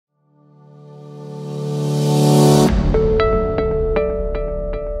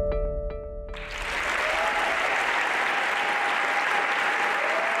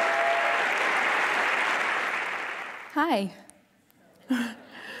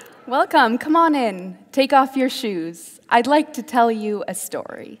Welcome, come on in. Take off your shoes. I'd like to tell you a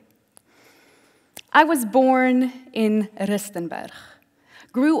story. I was born in Rustenburg,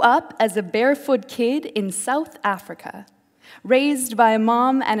 grew up as a barefoot kid in South Africa, raised by a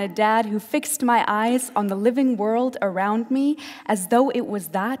mom and a dad who fixed my eyes on the living world around me as though it was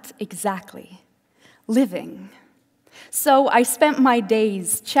that exactly, living. So I spent my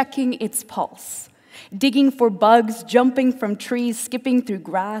days checking its pulse, digging for bugs, jumping from trees, skipping through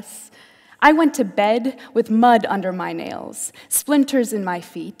grass. I went to bed with mud under my nails, splinters in my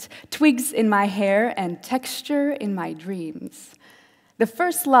feet, twigs in my hair, and texture in my dreams. The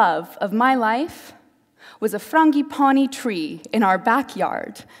first love of my life was a frangipani tree in our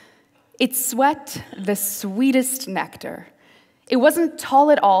backyard. It sweat the sweetest nectar. It wasn't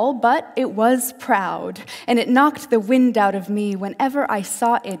tall at all, but it was proud, and it knocked the wind out of me whenever I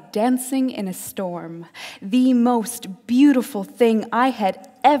saw it dancing in a storm. The most beautiful thing I had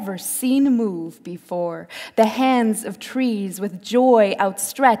ever seen move before. The hands of trees with joy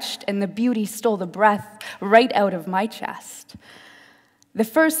outstretched, and the beauty stole the breath right out of my chest. The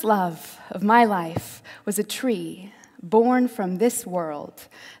first love of my life was a tree born from this world,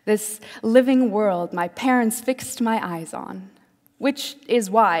 this living world my parents fixed my eyes on. Which is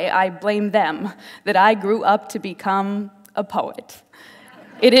why I blame them that I grew up to become a poet.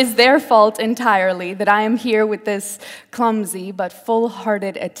 It is their fault entirely that I am here with this clumsy but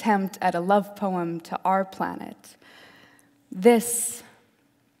full-hearted attempt at a love poem to our planet. This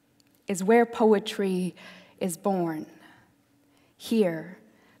is where poetry is born. Here,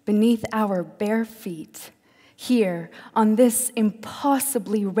 beneath our bare feet, here on this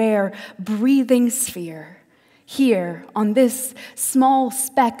impossibly rare breathing sphere. Here, on this small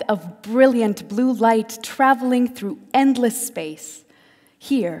speck of brilliant blue light traveling through endless space.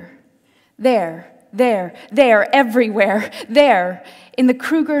 Here, there, everywhere, there, in the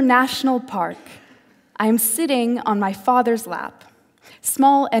Kruger National Park. I am sitting on my father's lap,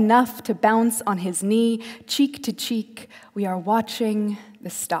 small enough to bounce on his knee, cheek to cheek. We are watching the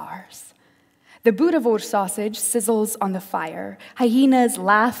stars. The Boerewors sausage sizzles on the fire, hyenas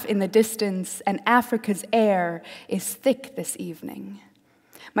laugh in the distance, and Africa's air is thick this evening.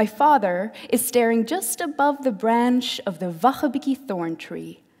 My father is staring just above the branch of the Wachabiki thorn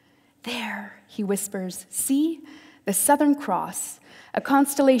tree. There, he whispers, see, the Southern Cross, a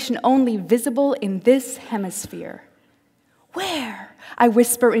constellation only visible in this hemisphere. Where? I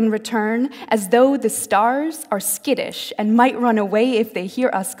whisper in return, as though the stars are skittish and might run away if they hear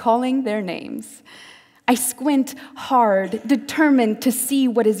us calling their names. I squint hard, determined to see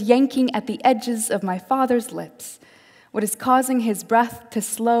what is yanking at the edges of my father's lips, what is causing his breath to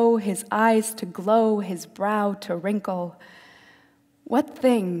slow, his eyes to glow, his brow to wrinkle. What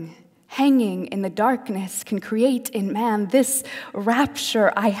thing hanging in the darkness can create in man this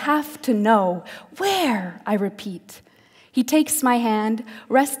rapture? I have to know. Where? I repeat. He takes my hand,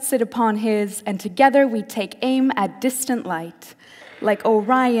 rests it upon his, and together we take aim at distant light. Like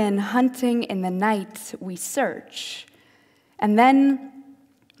Orion hunting in the night, we search. And then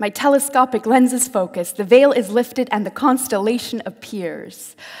my telescopic lenses focus, the veil is lifted, and the constellation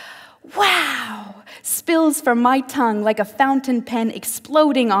appears. Wow! Spills from my tongue like a fountain pen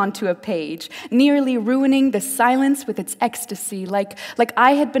exploding onto a page, nearly ruining the silence with its ecstasy, like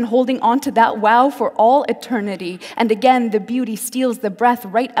I had been holding onto that wow for all eternity. And again, the beauty steals the breath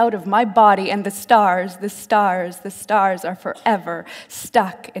right out of my body, and the stars are forever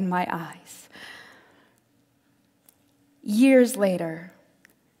stuck in my eyes. Years later,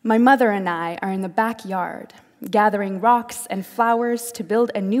 my mother and I are in the backyard, gathering rocks and flowers to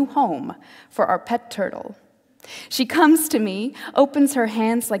build a new home for our pet turtle. She comes to me, opens her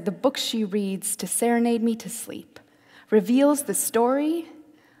hands like the book she reads to serenade me to sleep, reveals the story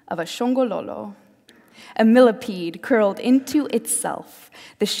of a shongololo, a millipede curled into itself,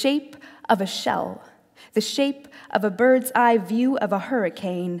 the shape of a shell, the shape of a bird's eye view of a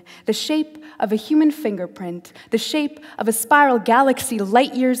hurricane, the shape of a human fingerprint, the shape of a spiral galaxy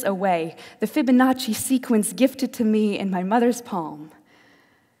light years away, the Fibonacci sequence gifted to me in my mother's palm.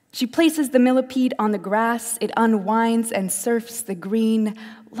 She places the millipede on the grass, it unwinds and surfs the green.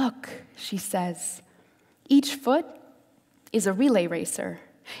 Look, she says, each foot is a relay racer.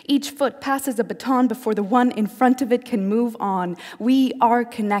 Each foot passes a baton before the one in front of it can move on. We are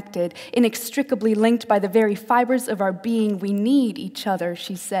connected, inextricably linked by the very fibers of our being. We need each other,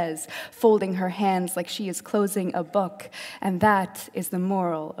 she says, folding her hands like she is closing a book. And that is the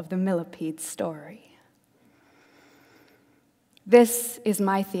moral of the millipede story. This is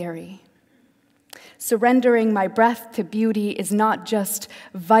my theory. Surrendering my breath to beauty is not just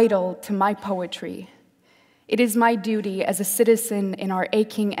vital to my poetry. It is my duty as a citizen in our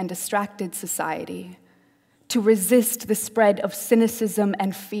aching and distracted society to resist the spread of cynicism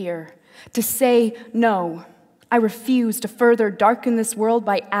and fear, to say, no, I refuse to further darken this world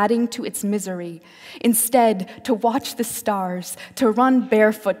by adding to its misery. Instead, to watch the stars, to run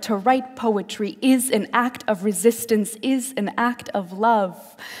barefoot, to write poetry is an act of resistance, is an act of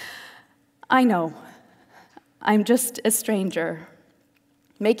love. I know, I'm just a stranger,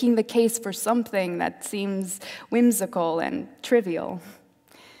 making the case for something that seems whimsical and trivial.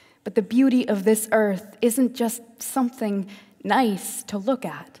 But the beauty of this earth isn't just something nice to look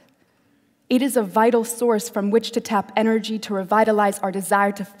at. It is a vital source from which to tap energy to revitalize our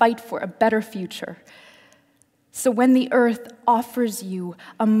desire to fight for a better future. So when the earth offers you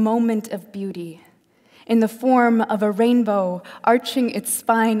a moment of beauty in the form of a rainbow arching its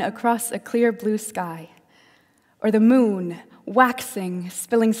spine across a clear blue sky, or the moon waxing,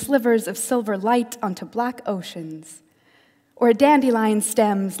 spilling slivers of silver light onto black oceans, or dandelion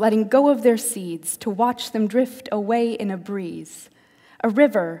stems letting go of their seeds to watch them drift away in a breeze, a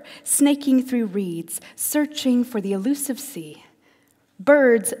river snaking through reeds, searching for the elusive sea,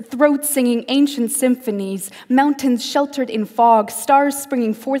 birds throat-singing ancient symphonies, mountains sheltered in fog, stars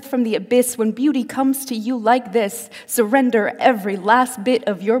springing forth from the abyss. When beauty comes to you like this, surrender every last bit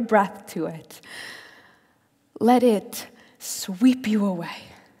of your breath to it. Let it sweep you away.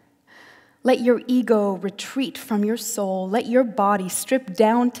 Let your ego retreat from your soul. Let your body strip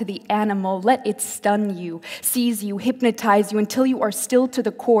down to the animal. Let it stun you, seize you, hypnotize you until you are still to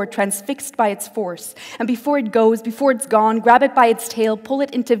the core, transfixed by its force. And before it goes, before it's gone, grab it by its tail, pull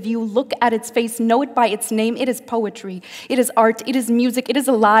it into view, look at its face, know it by its name. It is poetry. It is art. It is music. It is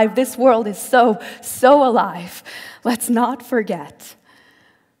alive. This world is so, so alive. Let's not forget.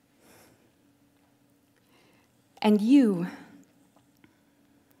 And you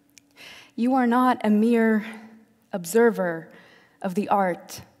are not a mere observer of the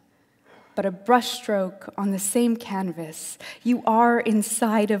art, but a brushstroke on the same canvas. You are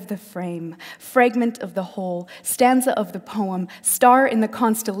inside of the frame, fragment of the whole, stanza of the poem, star in the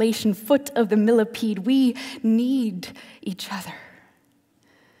constellation, foot of the millipede. We need each other.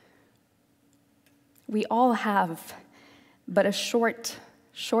 We all have but a short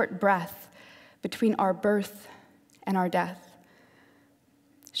breath between our birth and our death.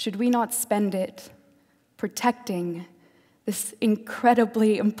 Should we not spend it protecting this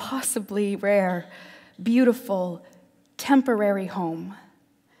incredibly, impossibly rare, beautiful, temporary home?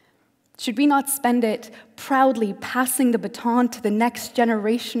 Should we not spend it proudly passing the baton to the next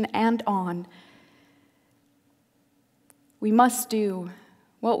generation and on? We must do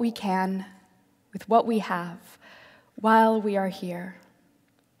what we can with what we have while we are here.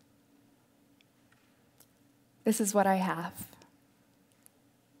 This is what I have.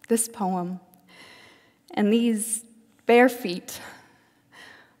 This poem, and these bare feet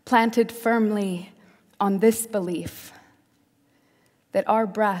planted firmly on this belief that our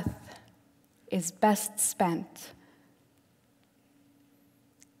breath is best spent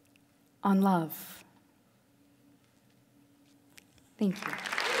on love. Thank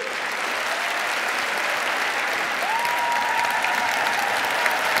you.